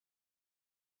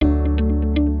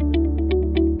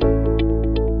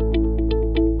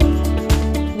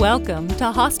Welcome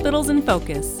to Hospitals in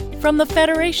Focus from the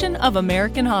Federation of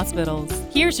American Hospitals.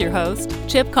 Here's your host,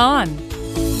 Chip Kahn.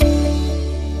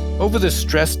 Over the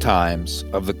stress times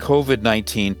of the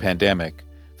COVID-19 pandemic,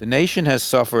 the nation has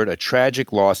suffered a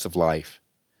tragic loss of life.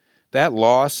 That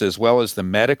loss, as well as the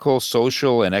medical,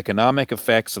 social, and economic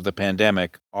effects of the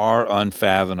pandemic, are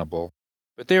unfathomable.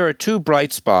 But there are two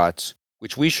bright spots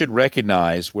which we should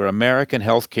recognize where American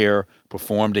healthcare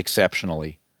performed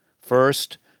exceptionally.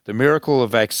 First, the miracle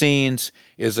of vaccines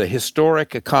is a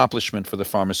historic accomplishment for the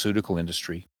pharmaceutical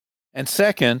industry. And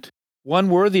second,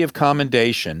 one worthy of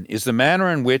commendation is the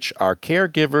manner in which our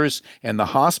caregivers and the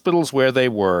hospitals where they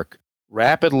work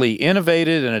rapidly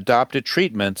innovated and adopted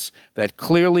treatments that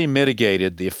clearly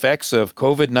mitigated the effects of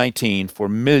COVID-19 for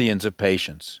millions of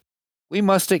patients. We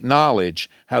must acknowledge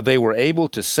how they were able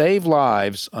to save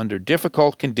lives under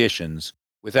difficult conditions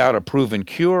without a proven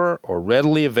cure or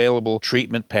readily available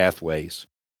treatment pathways.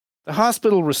 The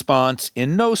hospital response,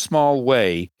 in no small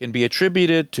way, can be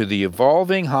attributed to the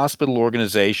evolving hospital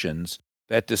organizations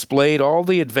that displayed all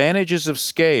the advantages of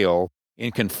scale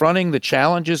in confronting the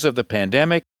challenges of the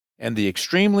pandemic and the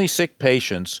extremely sick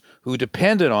patients who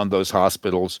depended on those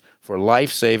hospitals for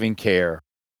life-saving care.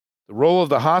 The role of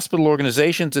the hospital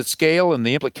organizations at scale and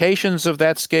the implications of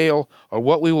that scale are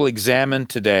what we will examine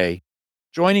today.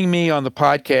 Joining me on the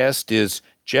podcast is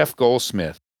Jeff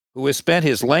Goldsmith, who has spent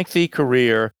his lengthy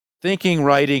career thinking,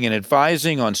 writing, and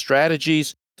advising on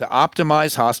strategies to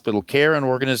optimize hospital care and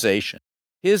organization.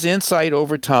 His insight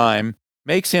over time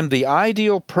makes him the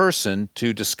ideal person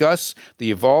to discuss the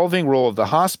evolving role of the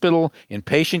hospital in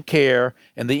patient care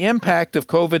and the impact of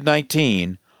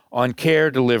COVID-19 on care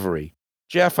delivery.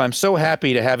 Jeff, I'm so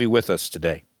happy to have you with us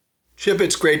today. Chip,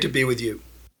 it's great to be with you.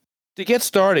 To get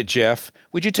started, Jeff,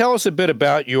 would you tell us a bit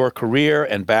about your career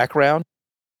and background?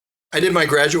 I did my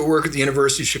graduate work at the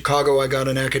University of Chicago. I got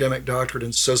an academic doctorate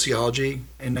in sociology.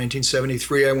 In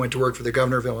 1973, I went to work for the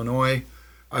governor of Illinois.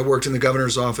 I worked in the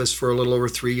governor's office for a little over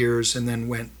 3 years and then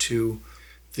went to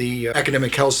the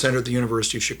Academic Health Center at the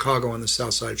University of Chicago on the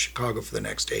south side of Chicago for the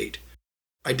next 8.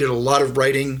 I did a lot of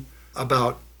writing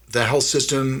about the health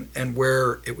system and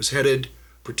where it was headed,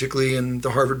 particularly in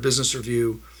the Harvard Business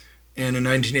Review. And in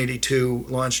 1982,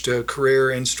 launched a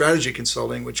career in strategy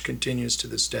consulting, which continues to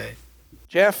this day.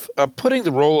 Jeff, putting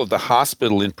the role of the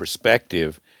hospital in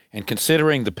perspective and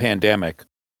considering the pandemic,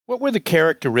 what were the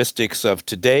characteristics of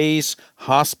today's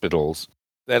hospitals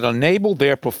that enabled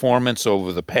their performance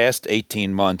over the past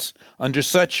 18 months under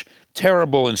such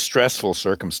terrible and stressful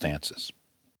circumstances?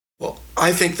 Well,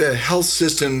 I think the health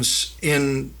systems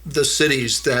in the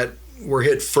cities that were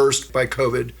hit first by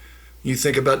COVID, you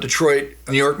think about Detroit,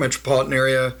 New York metropolitan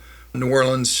area, New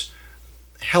Orleans,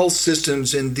 health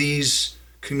systems in these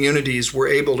communities were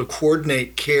able to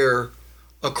coordinate care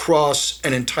across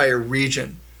an entire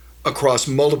region, across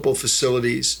multiple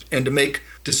facilities, and to make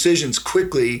decisions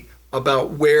quickly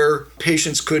about where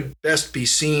patients could best be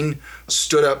seen,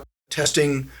 stood up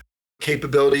testing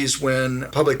capabilities when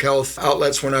public health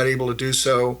outlets were not able to do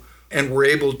so, and were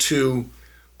able to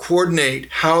coordinate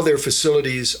how their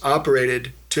facilities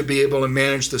operated to be able to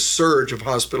manage the surge of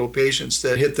hospital patients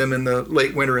that hit them in the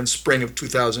late winter and spring of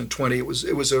 2020. It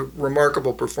was a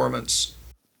remarkable performance.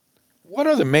 What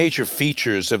are the major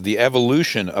features of the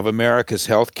evolution of America's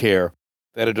healthcare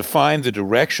that have defined the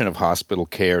direction of hospital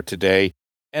care today?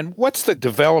 And what's the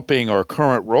developing or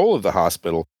current role of the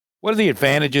hospital? What are the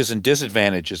advantages and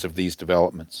disadvantages of these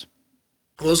developments?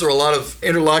 Well, those are a lot of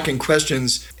interlocking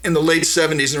questions. In the late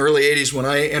 70s and early 80s, when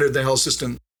I entered the health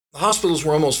system, the hospitals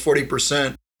were almost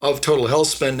 40% of total health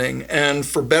spending. And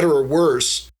for better or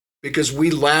worse, because we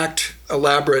lacked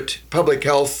elaborate public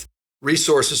health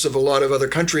resources of a lot of other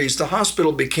countries, the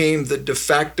hospital became the de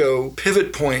facto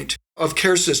pivot point of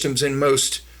care systems in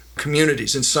most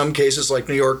communities. In some cases, like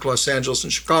New York, Los Angeles,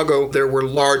 and Chicago, there were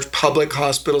large public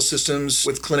hospital systems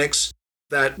with clinics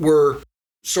that were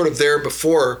sort of there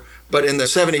before. But in the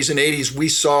 70s and 80s, we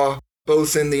saw,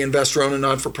 both in the investor-owned and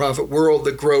not-for-profit world,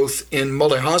 the growth in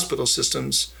multi-hospital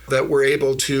systems that were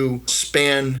able to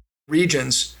span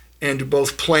regions and to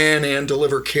both plan and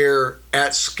deliver care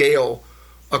at scale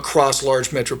across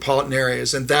large metropolitan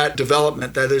areas. And that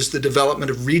development, that is the development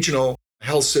of regional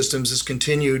health systems, has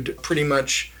continued pretty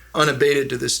much unabated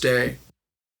to this day.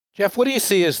 Jeff, what do you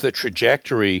see as the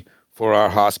trajectory for our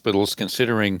hospitals,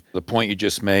 considering the point you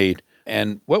just made?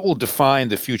 And what will define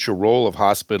the future role of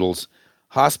hospitals,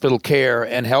 hospital care,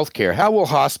 and healthcare? How will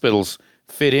hospitals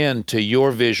fit into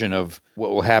your vision of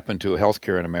what will happen to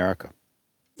healthcare in America?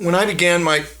 When I began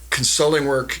my consulting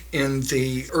work in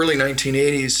the early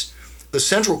 1980s, the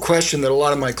central question that a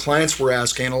lot of my clients were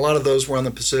asking, and a lot of those were on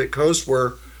the Pacific Coast,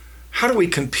 were how do we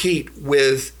compete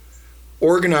with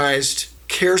organized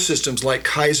care systems like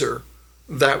Kaiser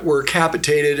that were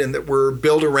capitated and that were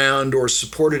built around or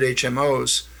supported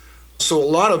HMOs. So a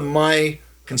lot of my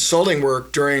consulting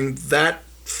work during that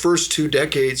first 2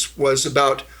 decades was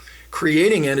about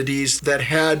creating entities that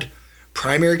had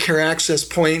primary care access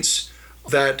points,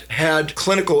 that had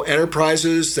clinical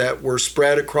enterprises that were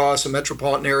spread across a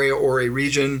metropolitan area or a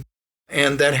region,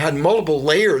 and that had multiple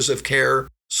layers of care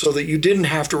so that you didn't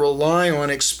have to rely on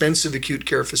expensive acute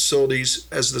care facilities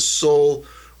as the sole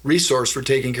resource for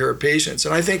taking care of patients.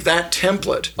 And I think that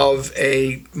template of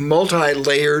a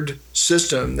multi-layered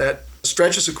system that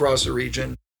stretches across a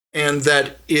region and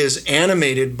that is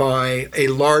animated by a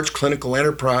large clinical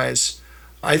enterprise,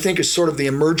 I think is sort of the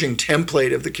emerging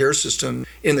template of the care system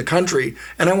in the country.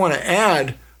 And I want to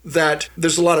add that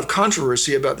there's a lot of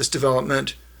controversy about this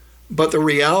development, but the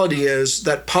reality is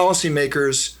that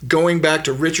policymakers, going back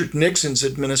to Richard Nixon's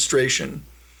administration,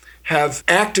 have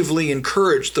actively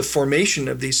encouraged the formation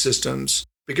of these systems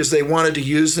because they wanted to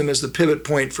use them as the pivot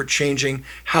point for changing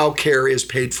how care is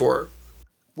paid for.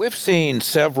 We've seen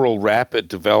several rapid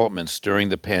developments during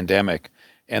the pandemic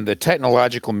and the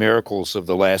technological miracles of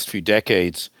the last few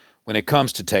decades when it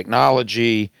comes to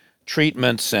technology,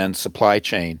 treatments, and supply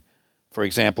chain. For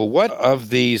example, what of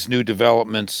these new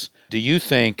developments do you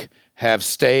think have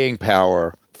staying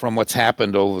power from what's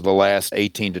happened over the last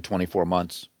 18 to 24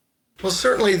 months? Well,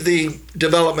 certainly the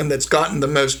development that's gotten the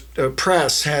most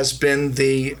press has been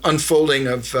the unfolding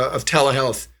of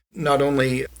telehealth, not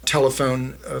only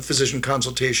telephone physician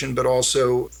consultation, but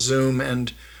also Zoom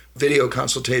and video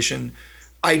consultation.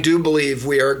 I do believe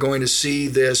we are going to see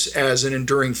this as an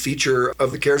enduring feature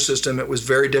of the care system. It was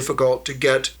very difficult to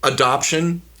get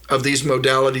adoption of these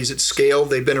modalities at scale.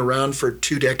 They've been around for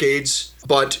 2 decades,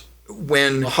 but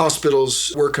when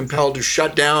hospitals were compelled to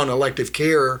shut down elective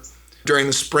care during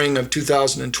the spring of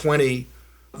 2020,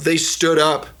 they stood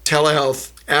up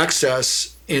telehealth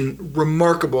access in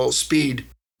remarkable speed,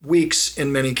 weeks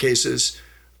in many cases.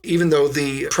 Even though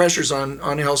the pressures on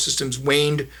health systems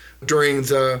waned during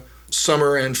the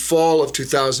summer and fall of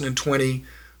 2020,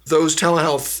 those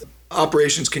telehealth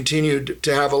operations continued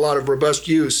to have a lot of robust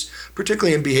use,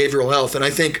 particularly in behavioral health. And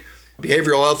I think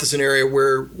behavioral health is an area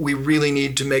where we really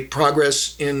need to make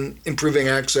progress in improving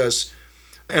access.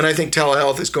 And I think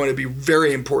telehealth is going to be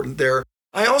very important there.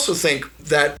 I also think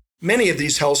that many of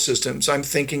these health systems, I'm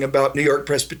thinking about New York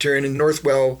Presbyterian in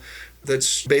Northwell,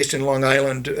 that's based in Long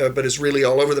Island, but is really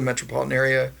all over the metropolitan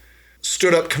area,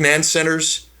 stood up command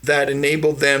centers that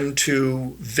enabled them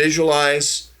to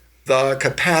visualize the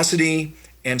capacity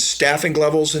and staffing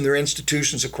levels in their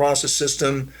institutions across a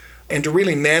system and to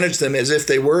really manage them as if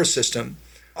they were a system.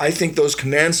 I think those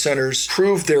command centers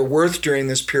proved their worth during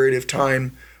this period of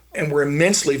time and were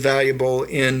immensely valuable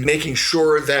in making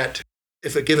sure that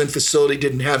if a given facility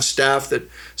didn't have staff, that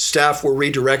staff were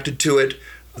redirected to it,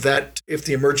 that if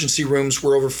the emergency rooms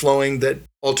were overflowing, that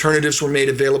alternatives were made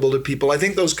available to people. I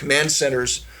think those command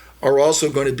centers are also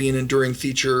going to be an enduring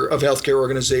feature of healthcare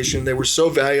organization. They were so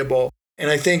valuable. And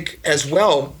I think as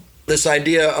well, this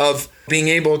idea of being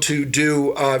able to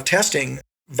do testing,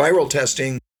 viral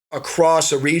testing,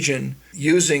 across a region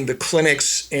using the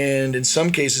clinics and in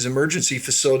some cases emergency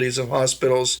facilities of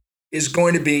hospitals is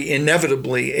going to be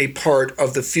inevitably a part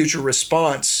of the future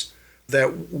response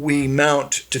that we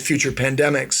mount to future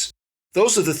pandemics.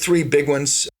 Those are the 3 big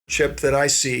ones, Chip, that I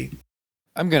see.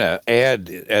 I'm going to add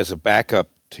as a backup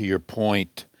to your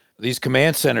point, these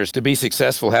command centers, to be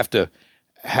successful, have to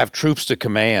have troops to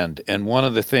command. And one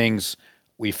of the things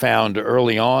we found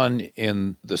early on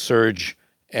in the surge,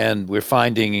 and we're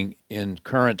finding in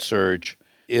current surge,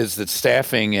 is that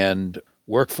staffing and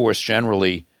workforce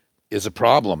generally is a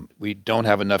problem. We don't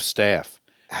have enough staff.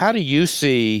 How do you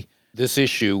see this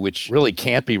issue, which really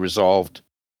can't be resolved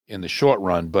in the short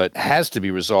run, but has to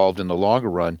be resolved in the longer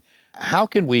run? How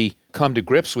can we come to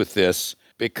grips with this?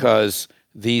 Because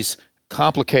these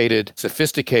complicated,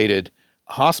 sophisticated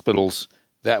hospitals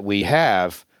that we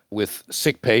have with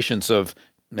sick patients of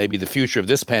maybe the future of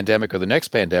this pandemic or the next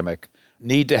pandemic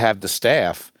need to have the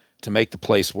staff to make the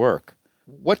place work.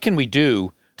 What can we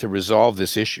do to resolve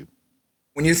this issue?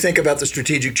 When you think about the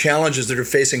strategic challenges that are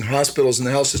facing hospitals and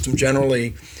the health system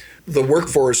generally, the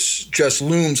workforce just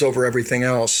looms over everything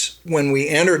else. When we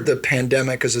entered the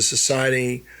pandemic as a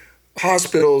society,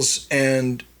 hospitals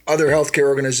and other healthcare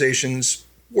organizations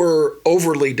were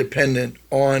overly dependent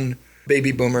on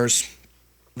baby boomers.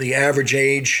 The average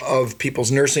age of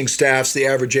people's nursing staffs, the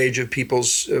average age of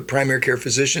people's primary care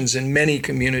physicians in many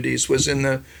communities was in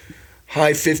the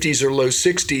high 50s or low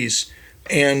 60s.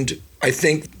 And I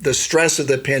think the stress of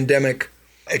the pandemic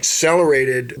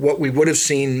accelerated what we would have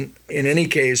seen in any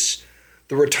case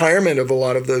the retirement of a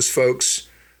lot of those folks,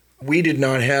 we did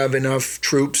not have enough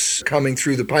troops coming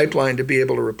through the pipeline to be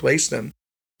able to replace them.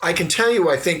 I can tell you,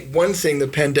 I think one thing the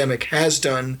pandemic has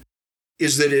done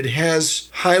is that it has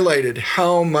highlighted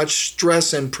how much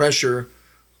stress and pressure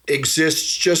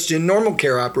exists just in normal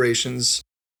care operations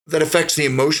that affects the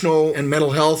emotional and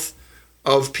mental health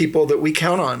of people that we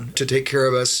count on to take care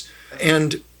of us.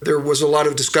 And there was a lot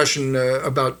of discussion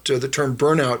about the term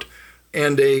burnout.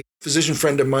 And a physician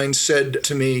friend of mine said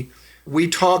to me, we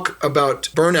talk about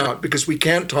burnout because we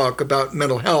can't talk about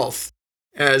mental health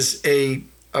as a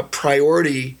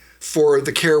priority for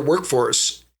the care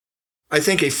workforce. I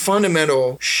think a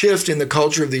fundamental shift in the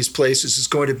culture of these places is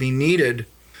going to be needed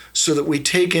so that we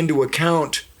take into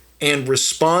account and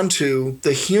respond to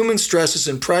the human stresses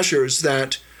and pressures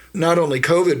that not only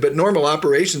COVID, but normal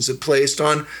operations have placed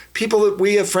on people that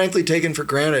we have frankly taken for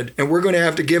granted. And we're going to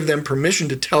have to give them permission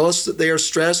to tell us that they are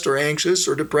stressed or anxious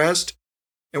or depressed.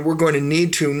 And we're going to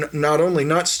need to not only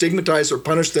not stigmatize or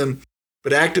punish them,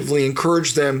 but actively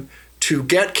encourage them to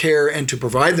get care and to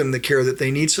provide them the care that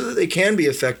they need so that they can be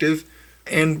effective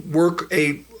and work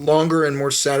a longer and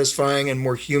more satisfying and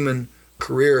more human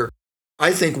career.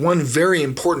 I think one very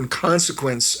important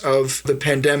consequence of the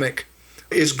pandemic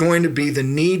is going to be the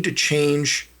need to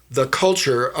change the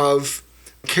culture of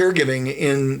caregiving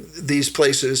in these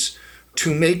places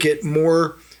to make it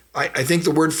more, I think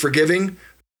the word forgiving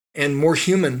and more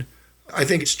human. I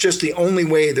think it's just the only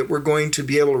way that we're going to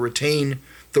be able to retain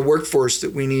the workforce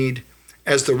that we need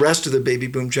as the rest of the baby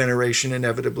boom generation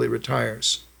inevitably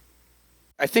retires.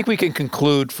 I think we can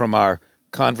conclude from our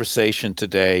conversation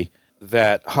today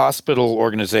that hospital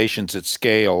organizations at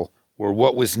scale were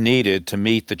what was needed to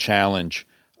meet the challenge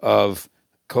of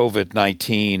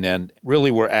COVID-19 and really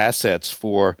were assets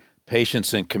for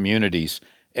patients and communities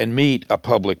and meet a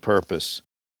public purpose.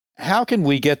 How can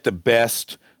we get the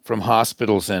best from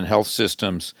hospitals and health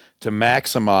systems to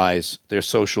maximize their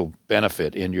social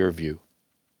benefit, in your view?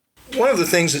 One of the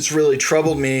things that's really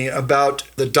troubled me about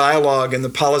the dialogue in the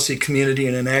policy community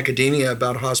and in academia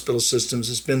about hospital systems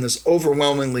has been this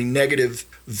overwhelmingly negative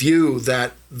view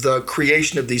that the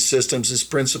creation of these systems is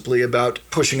principally about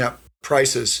pushing up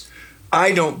prices.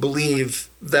 I don't believe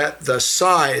that the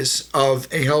size of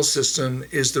a health system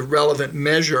is the relevant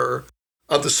measure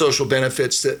of the social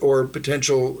benefits that or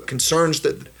potential concerns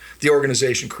that the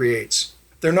organization creates.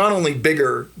 They're not only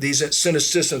bigger, these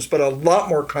systems, but a lot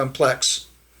more complex.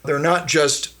 They're not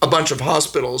just a bunch of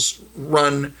hospitals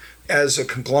run as a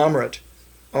conglomerate.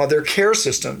 They're care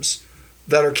systems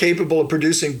that are capable of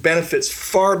producing benefits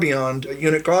far beyond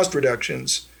unit cost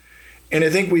reductions. And I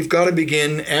think we've got to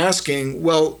begin asking,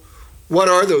 well, what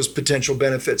are those potential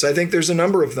benefits? I think there's a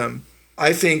number of them.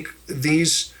 I think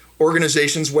these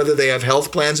organizations, whether they have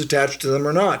health plans attached to them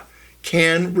or not,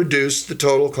 can reduce the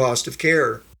total cost of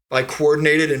care by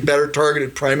coordinated and better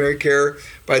targeted primary care,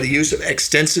 by the use of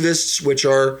extensivists, which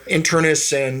are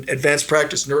internists and advanced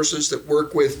practice nurses that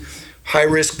work with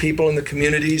high-risk people in the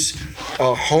communities,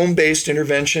 home-based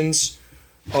interventions.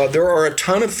 There are a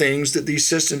ton of things that these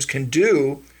systems can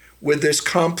do with this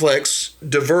complex,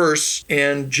 diverse,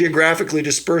 and geographically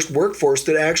dispersed workforce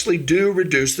that actually do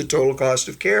reduce the total cost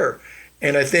of care.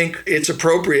 And I think it's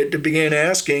appropriate to begin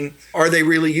asking, are they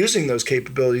really using those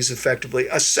capabilities effectively?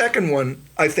 A second one,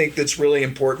 I think, that's really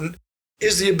important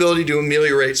is the ability to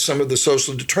ameliorate some of the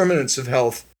social determinants of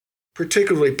health,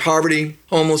 particularly poverty,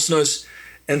 homelessness,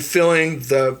 and filling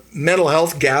the mental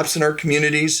health gaps in our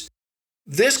communities.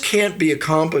 This can't be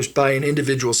accomplished by an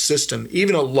individual system,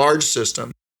 even a large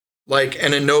system like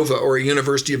an Inova or a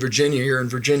University of Virginia here in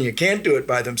Virginia can't do it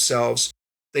by themselves.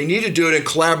 They need to do it in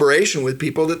collaboration with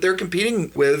people that they're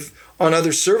competing with on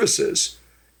other services,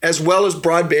 as well as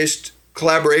broad-based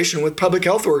collaboration with public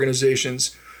health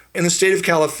organizations. In the state of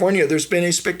California, there's been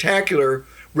a spectacular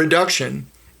reduction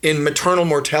in maternal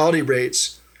mortality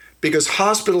rates because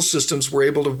hospital systems were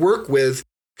able to work with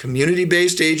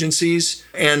community-based agencies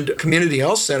and community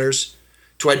health centers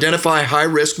to identify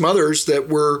high-risk mothers that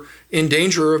were in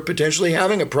danger of potentially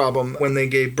having a problem when they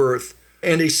gave birth.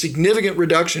 And a significant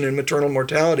reduction in maternal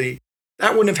mortality.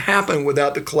 That wouldn't have happened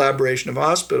without the collaboration of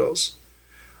hospitals.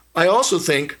 I also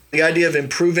think the idea of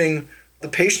improving the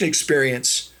patient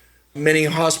experience. Many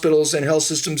hospitals and health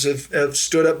systems have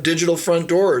stood up digital front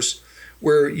doors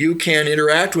where you can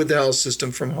interact with the health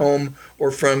system from home or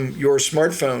from your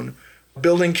smartphone,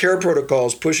 building care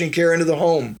protocols, pushing care into the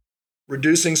home,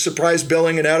 reducing surprise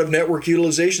billing and out-of-network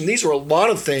utilization. These are a lot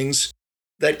of things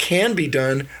that can be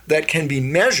done, that can be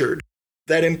measured,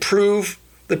 that improve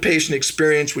the patient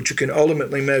experience, which you can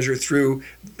ultimately measure through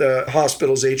the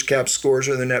hospital's HCAHPS scores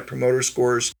or the Net Promoter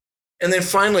Scores. And then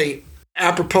finally,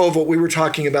 apropos of what we were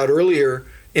talking about earlier,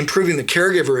 improving the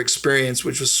caregiver experience,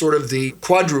 which was sort of the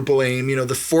quadruple aim,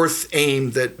 the fourth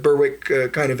aim that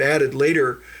Berwick kind of added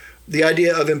later, the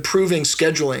idea of improving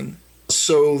scheduling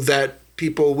so that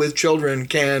people with children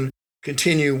can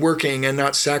continue working and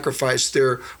not sacrifice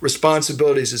their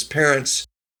responsibilities as parents,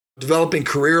 developing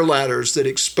career ladders that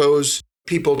expose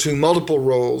people to multiple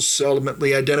roles,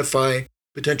 ultimately identify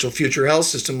potential future health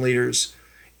system leaders,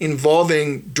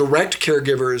 involving direct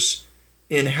caregivers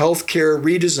in healthcare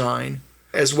redesign,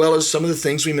 as well as some of the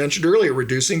things we mentioned earlier,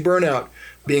 reducing burnout,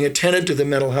 being attentive to the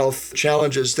mental health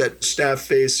challenges that staff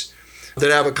face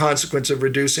that have a consequence of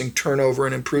reducing turnover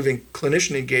and improving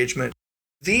clinician engagement.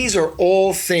 These are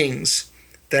all things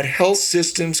that health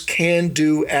systems can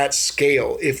do at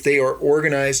scale if they are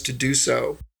organized to do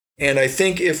so. And I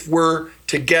think if we're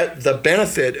to get the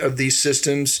benefit of these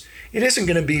systems, it isn't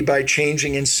going to be by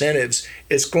changing incentives.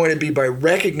 It's going to be by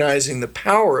recognizing the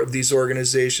power of these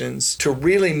organizations to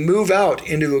really move out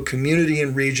into a community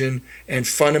and region and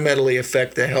fundamentally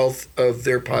affect the health of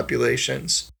their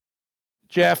populations.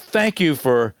 Jeff, thank you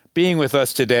for being with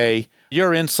us today.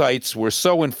 Your insights were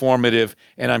so informative,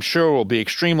 and I'm sure will be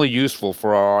extremely useful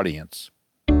for our audience.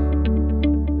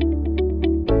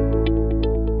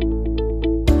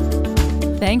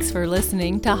 Thanks for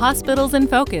listening to Hospitals in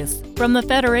Focus from the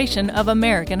Federation of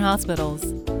American Hospitals.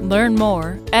 Learn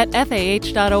more at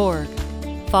FAH.org.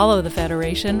 Follow the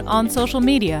Federation on social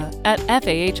media at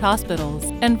FAH Hospitals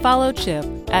and follow Chip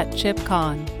at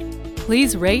ChipCon.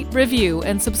 Please rate, review,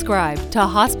 and subscribe to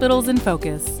Hospitals in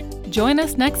Focus. Join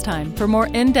us next time for more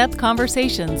in-depth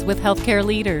conversations with healthcare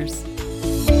leaders.